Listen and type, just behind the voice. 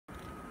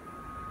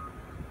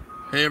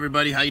Hey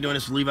everybody, how you doing?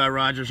 It's Levi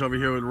Rogers over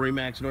here with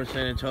Remax North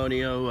San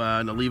Antonio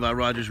and the Levi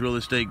Rogers Real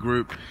Estate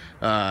Group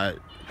out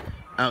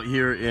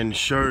here in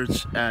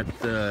Schertz at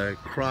the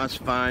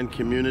Crossvine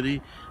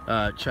community,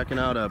 checking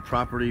out a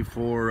property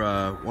for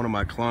one of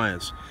my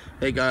clients.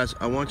 Hey guys,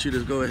 I want you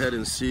to go ahead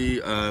and see,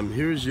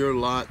 here's your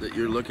lot that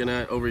you're looking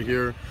at over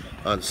here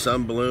on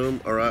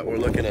Sunbloom. All right, we're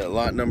looking at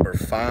lot number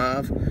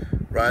 5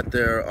 right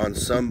there on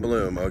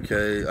Sunbloom,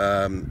 okay,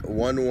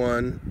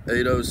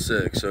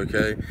 11806,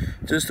 okay.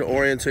 Just to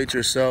orientate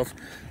yourself,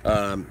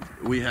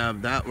 we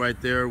have that right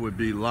there would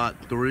be lot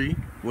 3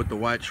 with the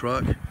white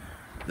truck.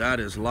 That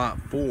is lot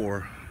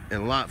 4,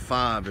 and lot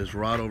 5 is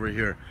right over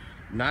here.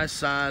 Nice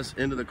size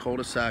into the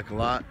cul-de-sac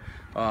lot.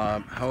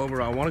 However,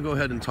 I want to go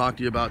ahead and talk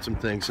to you about some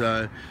things.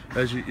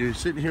 As you're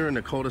sitting here in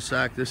the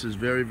cul-de-sac, this is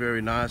very,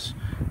 very nice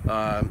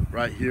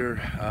right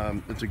here.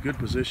 It's a good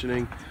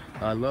positioning.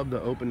 I love the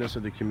openness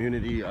of the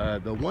community.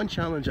 The one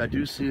challenge I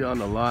do see on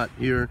the lot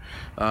here,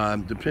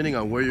 depending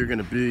on where you're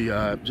going to be,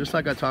 just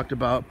like I talked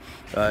about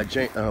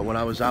when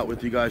I was out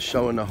with you guys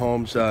showing the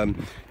homes,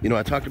 you know,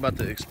 I talked about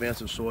the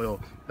expansive soil.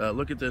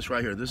 Look at this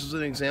right here. This is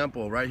an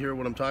example right here,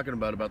 what I'm talking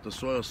about the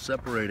soil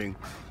separating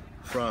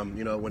from,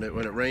 you know, when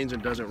it rains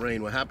and doesn't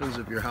rain. What happens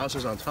if your house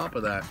is on top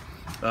of that?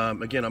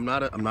 Again, I'm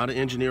not an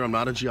engineer, I'm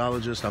not a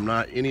geologist, I'm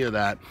not any of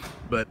that,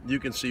 but you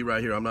can see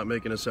right here, I'm not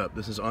making this up,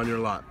 this is on your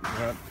lot.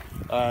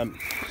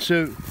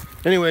 So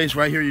anyways,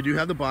 right here you do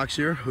have the box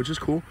here, which is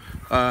cool.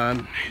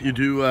 You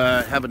do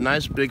have a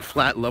nice big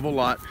flat level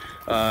lot.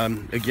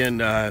 Again,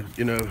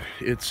 you know,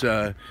 it's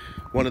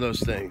one of those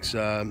things.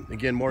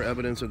 Again, more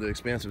evidence of the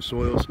expansive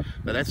soils.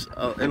 Now that's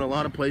in a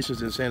lot of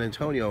places in San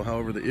Antonio.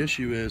 However, the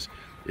issue is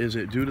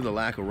it due to the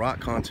lack of rock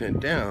content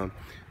down,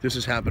 this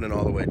is happening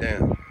all the way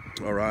down.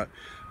 All right.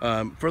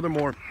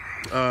 Furthermore,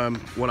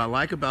 what I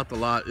like about the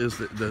lot is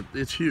that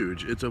it's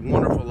huge. It's a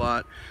wonderful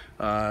lot.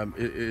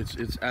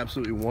 It's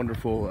absolutely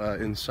wonderful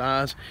in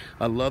size.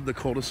 I love the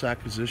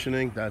cul-de-sac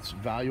positioning. That's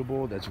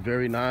valuable. That's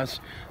very nice.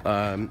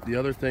 The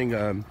other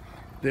thing,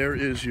 there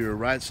is your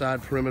right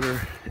side perimeter,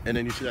 and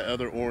then you see that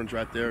other orange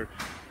right there,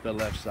 the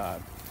left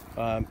side.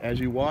 As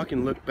you walk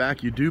and look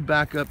back, you do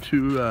back up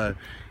to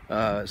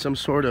some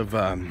sort of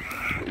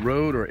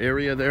road or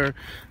area there.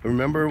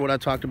 Remember what I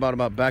talked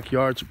about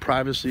backyards,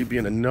 privacy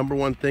being the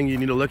 #1 thing you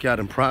need to look at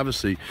in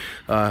privacy.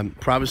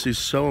 Privacy is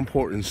so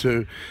important.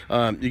 So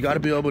you got to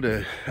be able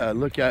to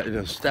look at and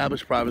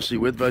establish privacy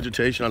with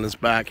vegetation on its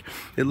back.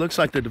 It looks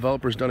like the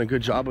developer's done a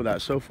good job of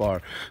that so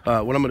far.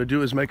 What I'm going to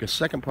do is make a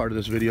second part of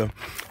this video,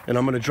 and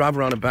I'm going to drive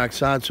around the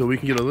backside so we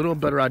can get a little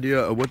better idea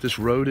of what this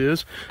road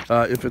is,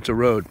 if it's a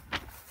road.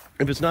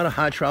 If it's not a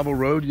high travel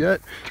road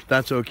yet,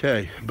 that's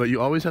okay. But you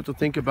always have to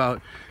think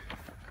about,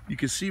 you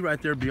can see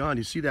right there beyond,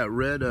 you see that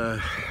red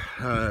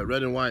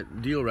and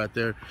white deal right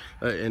there,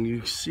 and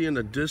you see in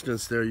the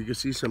distance there, you can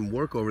see some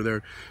work over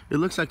there. It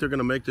looks like they're going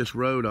to make this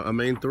road a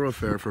main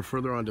thoroughfare for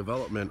further on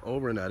development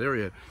over in that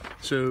area.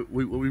 So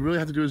what we really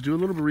have to do is do a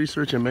little bit of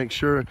research and make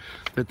sure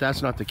that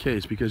that's not the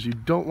case, because you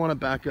don't want to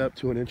back up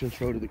to an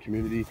entrance road of the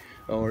community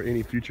or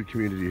any future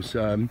communities.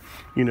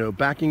 You know,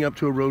 backing up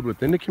to a road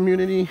within the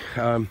community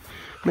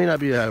may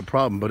not be a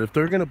problem, but if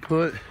they're going to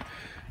put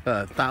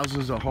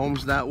thousands of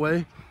homes that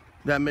way,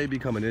 that may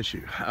become an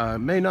issue.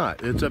 May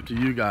not. It's up to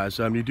you guys.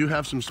 You do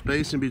have some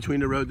space in between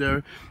the road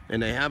there,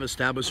 and they have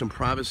established some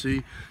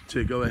privacy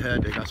to go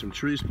ahead. They got some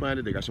trees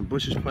planted, they got some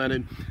bushes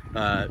planted,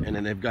 and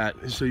then they've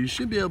got, so you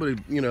should be able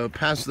to, you know,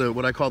 pass the,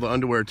 what I call the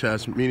underwear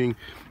test, meaning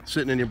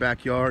sitting in your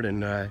backyard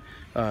and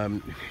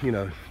you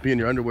know, be in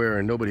your underwear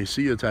and nobody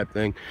see you type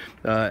thing.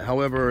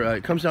 However,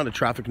 it comes down to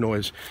traffic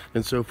noise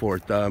and so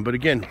forth. But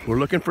again, we're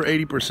looking for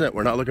 80%.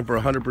 We're not looking for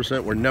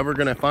 100%. We're never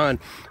going to find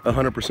a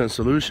 100%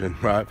 solution,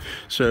 right?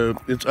 So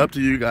it's up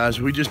to you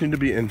guys. We just need to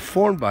be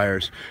informed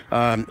buyers,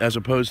 as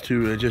opposed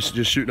to just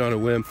shooting on a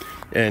whim.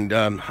 And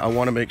I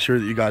want to make sure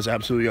that you guys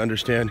absolutely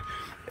understand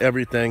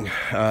everything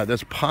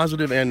that's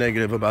positive and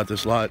negative about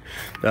this lot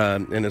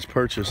and its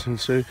purchase. And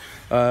so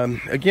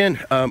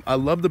again, I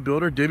love the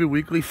builder, David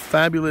Weekley,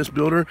 fabulous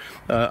builder.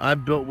 I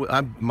built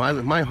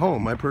my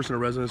home, my personal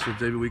residence with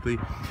David Weekley,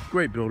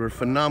 great builder,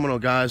 phenomenal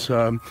guys.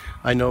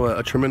 I know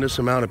a tremendous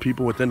amount of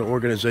people within the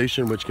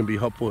organization, which can be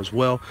helpful as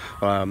well.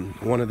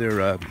 One of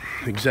their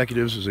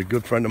executives is a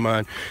good friend of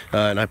mine,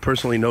 and I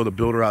personally know the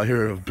builder out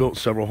here. I've built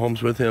several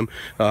homes with him.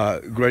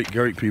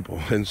 Great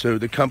people. And so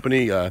the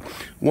company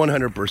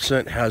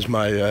 100% has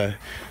my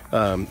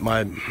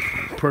my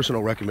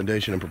personal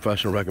recommendation and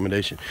professional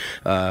recommendation.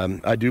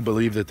 I do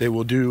believe that they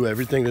will do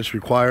everything that's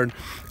required.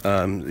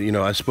 You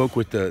know, I spoke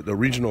with the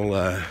regional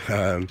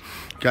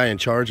guy in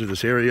charge of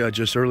this area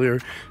just earlier,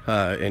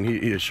 and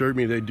he assured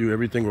me they do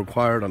everything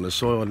required on the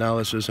soil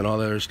analysis and all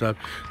that other stuff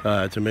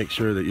to make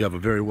sure that you have a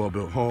very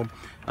well-built home.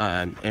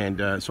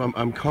 So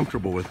I'm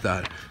comfortable with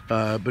that.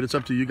 But it's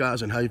up to you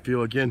guys and how you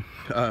feel. Again,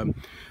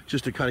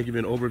 just to kind of give you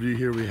an overview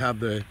here, we have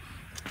the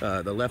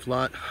left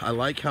lot. I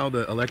like how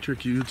the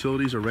electric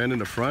utilities are ran in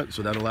the front,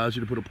 so that allows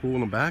you to put a pool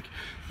in the back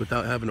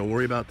without having to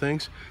worry about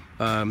things.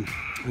 And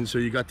so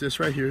you got this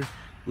right here,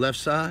 left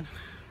side,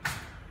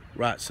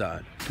 right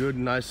side. Good,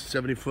 nice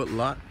 70-foot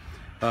lot.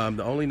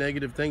 The only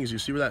negative thing is, you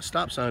see where that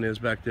stop sign is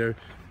back there?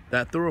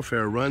 That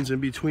thoroughfare runs in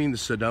between the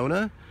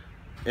Sedona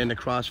and the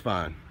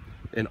Crossvine.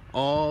 And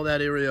all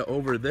that area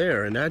over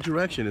there in that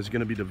direction is going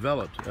to be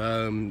developed.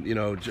 You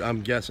know,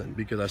 I'm guessing,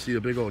 because I see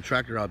a big old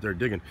tractor out there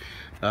digging.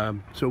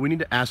 So we need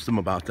to ask them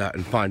about that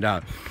and find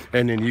out.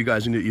 And then you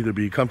guys need to either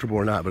be comfortable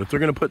or not. But if they're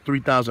going to put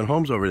 3,000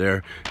 homes over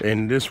there,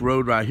 and this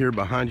road right here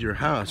behind your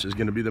house is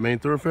going to be the main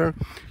thoroughfare,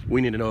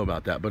 we need to know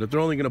about that. But if they're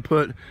only going to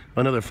put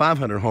another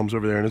 500 homes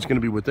over there and it's going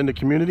to be within the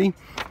community,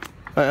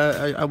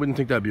 I wouldn't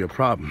think that'd be a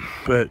problem.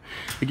 But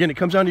again, it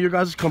comes down to your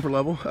guys' comfort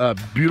level.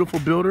 Beautiful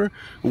builder,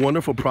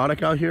 wonderful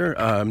product out here.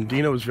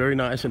 Dino was very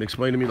nice and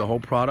explained to me the whole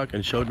product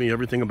and showed me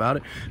everything about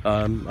it.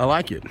 I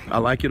like it. I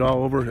like it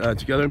all over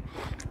together.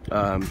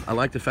 I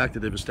like the fact that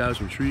they've established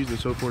some trees and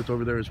so forth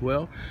over there as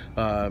well.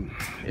 And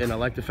I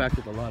like the fact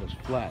that the lot is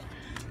flat.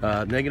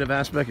 Negative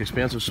aspect,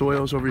 expansive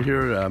soils over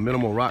here,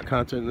 minimal rock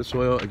content in the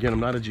soil. Again, I'm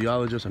not a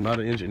geologist, I'm not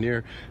an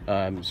engineer,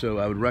 so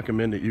I would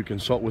recommend that you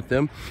consult with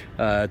them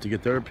to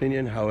get their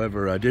opinion.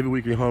 However, David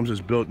Weekley Homes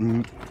has built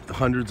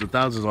hundreds of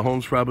thousands of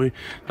homes probably,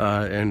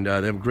 and they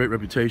have a great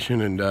reputation,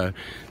 and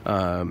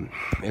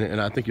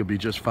I think you'll be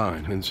just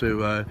fine. And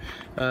so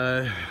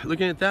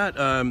looking at that,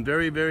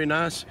 very, very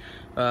nice.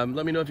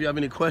 Let me know if you have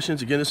any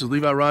questions. Again, this is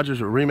Levi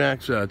Rogers with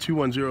Remax,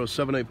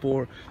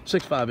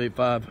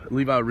 210-784-6585.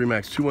 Levi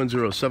Remax,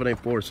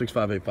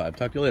 210-784-6585.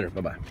 Talk to you later.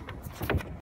 Bye-bye.